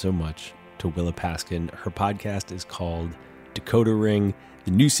thanks so much to Willa Paskin. Her podcast is called Decoder Ring.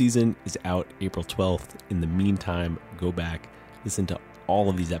 The new season is out April 12th. In the meantime, go back, listen to all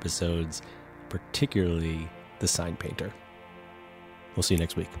of these episodes, particularly The Sign Painter. We'll see you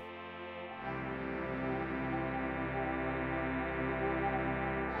next week.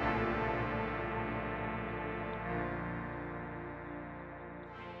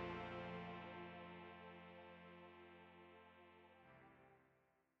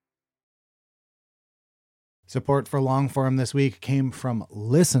 Support for Longform this week came from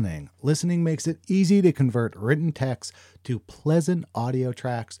Listening. Listening makes it easy to convert written text to pleasant audio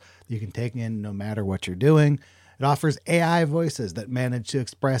tracks that you can take in no matter what you're doing. It offers AI voices that manage to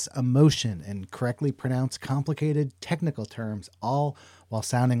express emotion and correctly pronounce complicated technical terms, all while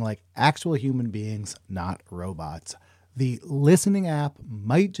sounding like actual human beings, not robots. The Listening app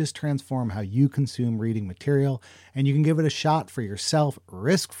might just transform how you consume reading material, and you can give it a shot for yourself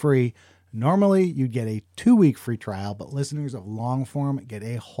risk-free. Normally, you'd get a 2-week free trial, but listeners of Longform get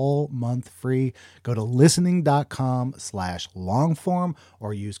a whole month free. Go to listening.com/longform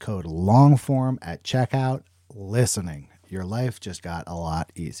or use code LONGFORM at checkout. Listening. Your life just got a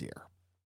lot easier.